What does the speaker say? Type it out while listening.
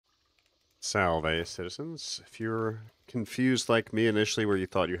Salve, citizens. If you're confused like me initially, where you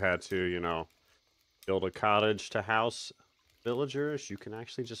thought you had to, build a cottage to house villagers, you can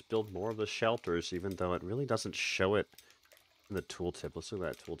actually just build more of the shelters, even though it really doesn't show it in the tooltip. Let's look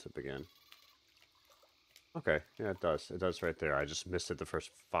at that tooltip again. Okay, yeah, it does. It does right there. I just missed it the first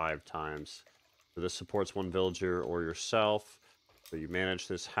 5 times. So this supports one villager or yourself. So you manage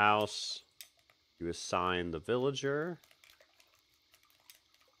this house. You assign the villager.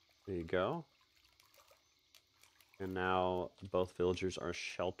 There you go. And now both villagers are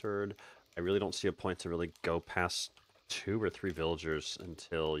sheltered. I really don't see a point to really go past 2 or 3 villagers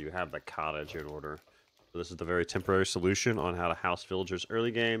until you have the cottage in order. So this is the very temporary solution on how to house villagers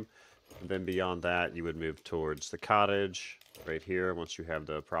early game. And then beyond that, you would move towards the cottage right here once you have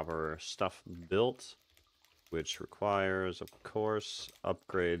the proper stuff built, which requires, of course,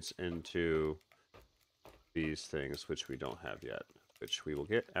 upgrades into these things, which we don't have yet, which we will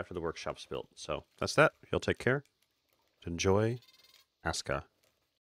get after the workshop's built. So that's that. You'll take care. Enjoy Aska.